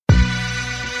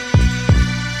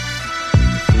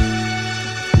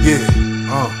Yeah,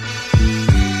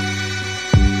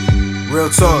 real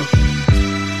talk.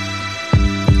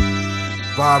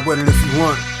 Vibe with it if you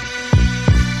want.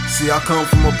 See, I come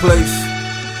from a place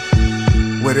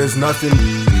where there's nothing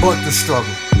but the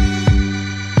struggle.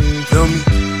 Feel me?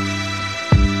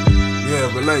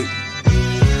 Yeah, relate.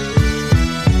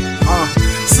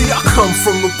 See, I come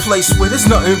from a place where there's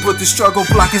nothing but the struggle.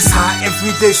 Block is high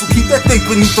every day, so keep that thing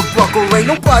beneath the buckle. Ain't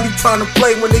nobody trying to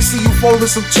play when they see you folding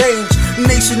some change.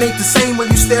 Nation ain't the same when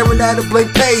you staring at a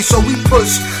blank page. So we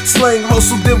push, slang,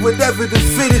 hustle, did whatever to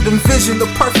fit it. Envision the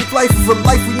perfect life of a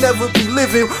life we never be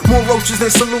living. More roaches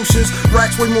than solutions,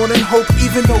 rats way more than hope.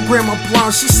 Even though grandma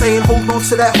blind, she's saying hold on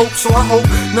to that hope. So I hope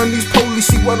none of these police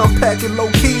see what I'm packing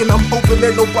low key. And I'm hoping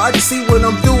that nobody see what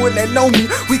I'm doing that know me.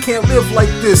 We can't live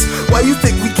like this. Why you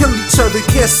think we kill each other?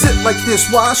 Can't sit like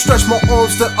this. Why I stretch my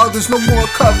arms to others? No more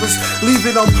covers, leave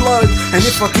it unplugged. And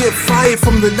if I get fired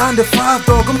from the 9 to 5,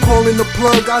 dog, I'm calling the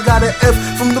plug. I got an F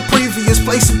from the previous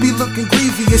place, it be looking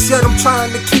grievous. Yet I'm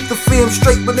trying to keep the fam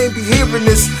straight, but they be hearing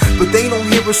this. But they don't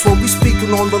hear us when we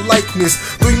speaking on the likeness.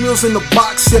 3 meals in the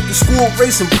box, yet the school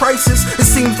raising prices. It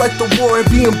seems like the war ain't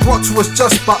being brought to us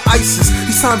just by ISIS.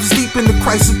 These times is deep in the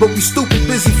crisis, but we stupid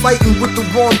busy fighting with the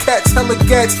wrong cats. Hella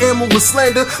gats, ammo and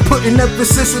slander, putting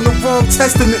emphasis in the wrong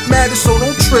testament matters, so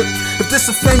don't trip. If this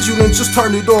offends you, then just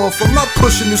turn it off. I'm not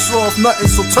pushing this off, nothing,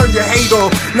 so turn your hate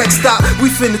off. Next stop, we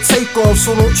finna take off,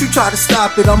 so don't you try to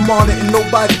stop it. I'm on it and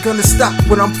nobody gonna stop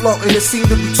when I'm floating. It seem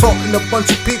to be talking a bunch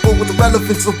of people with the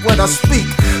relevance of what I speak.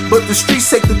 But the streets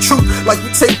take the truth like we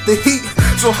take the heat.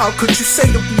 So how could you say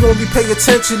that we only pay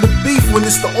attention to beef when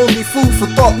it's the only food for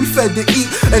thought we fed to eat?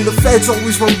 And the feds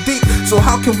always run deep. So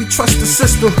how can we trust the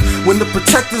system when the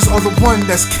protectors are the one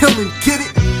that's killing? Get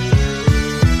it?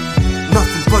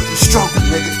 Nothing but the struggle,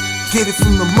 nigga. Get it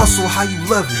from the muscle, how you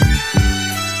love it.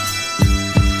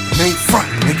 It ain't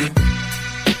frontin', nigga.